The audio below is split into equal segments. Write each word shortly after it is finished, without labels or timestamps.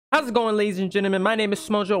How's it going, ladies and gentlemen? My name is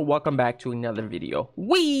Smojo. Welcome back to another video.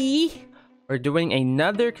 We are doing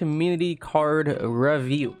another community card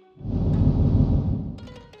review.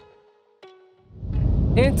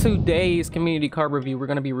 In today's community card review, we're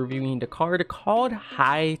going to be reviewing the card called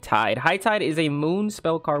𝙎𝙘𝙀𝙀. 𝙎𝙘𝙀 is a moon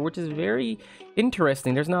spell card, which is very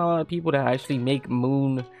interesting. There's not a lot of people that actually make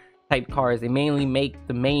moon type cards. They mainly make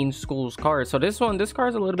the main school's cards. So this card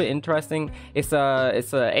is a little bit interesting. It's a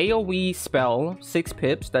AoE spell, 6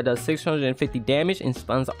 pips, that does 650 damage and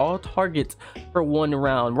stuns all targets for 1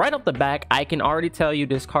 round. Right off the back, I can already tell you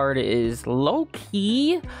this card is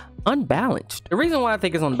low-key unbalanced. The reason why I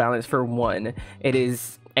think it's unbalanced, for one, it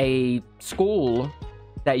is a school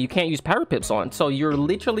that you can't use power pips on, so you're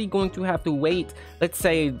literally going to have to wait. Let's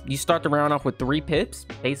say you start the round off with 3 pips.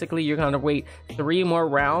 Basically, you're gonna wait 3 more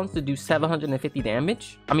rounds to do 750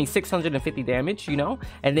 damage. I mean 650 damage, you know,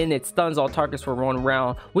 and then it stuns all targets for 1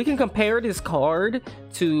 round. We can compare this card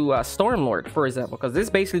to Stormlord, for example, because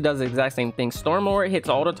this basically does the exact same thing. Stormlord hits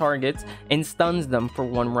all the targets and stuns them for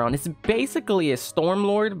 1 round. It's basically a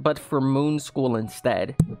Stormlord, but for Moon School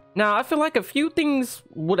instead. Now, I feel like a few things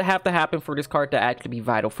would have to happen for this card to actually be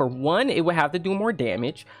vital. For one, it would have to do more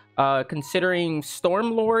damage. Considering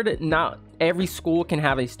Stormlord, not every school can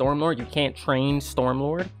have a Stormlord. You can't train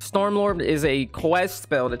Stormlord. Stormlord is a quest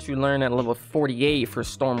spell that you learn at level 48 for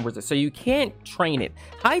Storm Wizard, so you can't train it.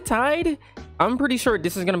 𝙎𝙬𝙀, I'm pretty sure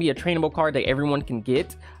this is going to be a trainable card that everyone can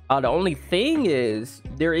get. The only thing is,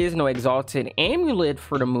 there is no exalted amulet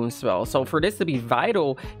for the moon spell. So for this to be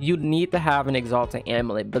vital, you'd need to have an exalted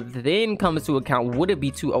amulet. But then comes to account, would it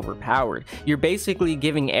be too overpowered? You're basically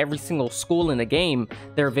giving every single school in the game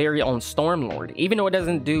their very own Stormlord. Even though it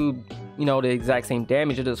doesn't do, you know, the exact same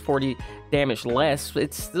damage, it does 40 damage less,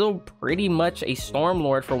 it's still pretty much a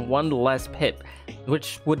Stormlord for 1 less pip,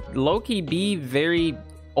 which would low-key be very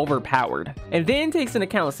overpowered. And then takes into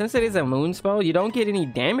account, since it is a moon spell, you don't get any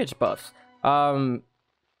damage buffs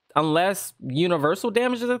unless universal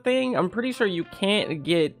damage is a thing. I'm pretty sure you can't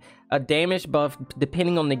get a damage buff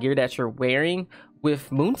depending on the gear that you're wearing with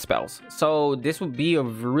moon spells. So this would be a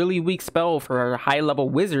really weak spell for a high level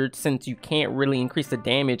wizard, since you can't really increase the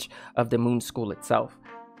damage of the moon school itself.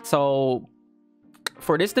 So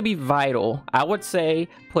for this to be vital, I would say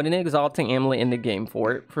put an exalting amulet in the game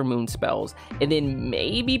for it, for moon spells, and then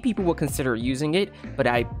maybe people will consider using it. But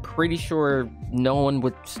I'm pretty sure no one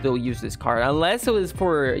would still use this card unless it was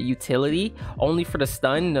for utility, only for the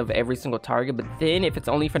stun of every single target. But then if it's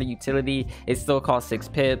only for the utility, it still costs 6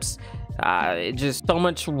 pips. Just so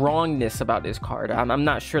much wrongness about this card. I'm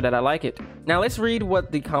not sure that I like it. Now let's read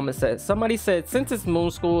what the comment says. Somebody said, since it's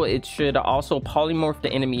moon school, it should also polymorph the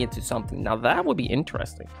enemy into something. Now that would be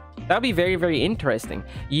interesting. That'd be very, very interesting.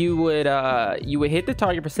 You would hit the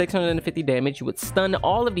target for 650 damage. You would stun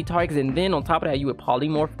all of the targets, and then on top of that, you would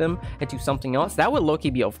polymorph them into something else. That would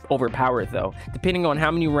low-key be overpowered, though, depending on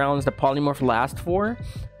how many rounds the polymorph lasts for.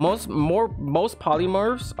 Most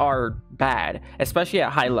polymorphs are bad, especially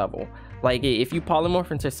at high level. Like, if you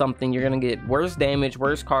polymorph into something, you're gonna get worse damage,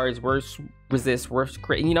 worse cards, worse resist, worse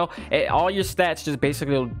crit. You know, all your stats just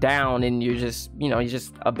basically go down, and you're just, you know, you're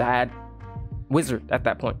just a bad wizard at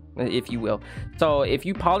that point, if you will. So if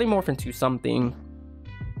you polymorph into something,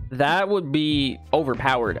 that would be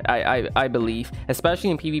overpowered, I believe,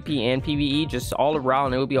 especially in PvP and PvE. Just all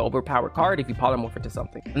around, it would be an overpowered card if you polymorph into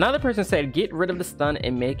something. Another person said, get rid of the stun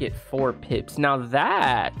and make it 4 pips. Now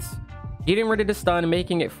that, getting rid of the stun and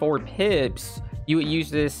making it 4 pips, you would use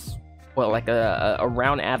this, well, like a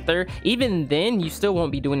round after. Even then, you still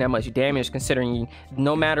won't be doing that much damage, considering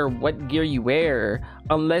no matter what gear you wear,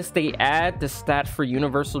 unless they add the stat for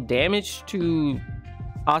universal damage to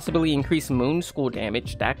possibly increase moon school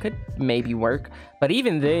damage, that could maybe work. But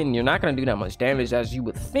even then, you're not going to do that much damage as you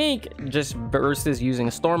would think, just versus using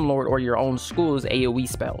a Stormlord or your own school's AoE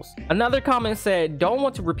spells. Another comment said, don't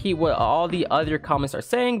want to repeat what all the other comments are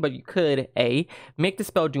saying, but you could A, make the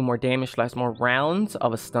spell do more damage, last more rounds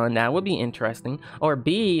of a stun. That would be interesting. Or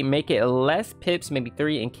B, make it less pips, maybe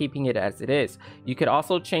 3, and keeping it as it is. You could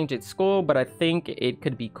also change its school, but I think it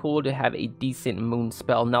could be cool to have a decent moon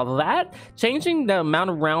spell. Now that, changing the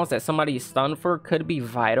amount of rounds that somebody is stunned for could be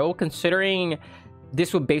vital, considering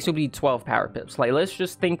this would basically be 12 power pips. Like, let's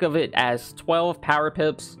just think of it as 12 power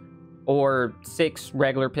pips or 6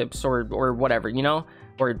 regular pips, or whatever, you know,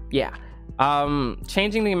 or yeah.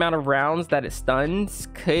 Changing the amount of rounds that it stuns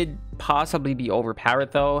could possibly be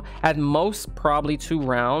overpowered, though. At most, probably 2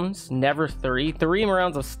 rounds, never 3. 3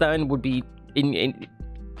 rounds of stun would be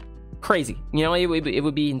crazy, you know. It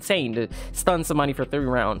would be insane to stun somebody for 3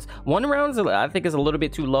 rounds. 1 round, I think, is a little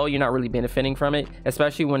bit too low. You're not really benefiting from it,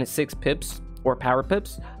 especially when it's 6 pips or power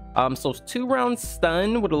pips. So 2-round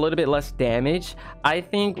stun with a little bit less damage I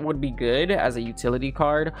think would be good as a utility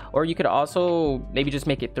card, or you could also maybe just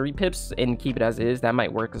make it 3 pips and keep it as is. That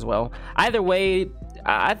might work as well. Either way,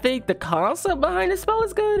 I think the concept behind the spell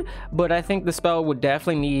is good, but I think the spell would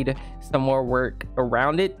definitely need some more work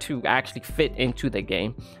around it to actually fit into the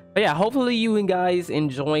game. But yeah, hopefully you guys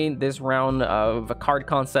enjoyed this round of a card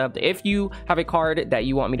concept. If you have a card that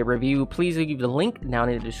you want me to review, please leave the link down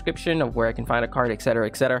in the description of where I can find a card, etc,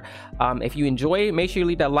 etc. If you enjoy, make sure you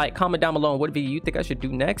leave that like, comment down below on what video you think I should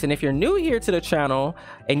do next. And if you're new here to the channel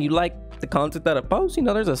and you like the content that I post, you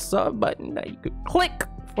know, there's a sub button that you could click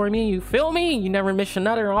for me. You feel me? You never miss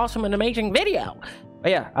another awesome and amazing video.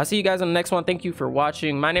 But yeah, I'll see you guys on the next one. Thank you for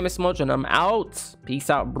watching. My name is Smojo and I'm out. Peace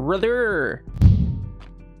out, brother.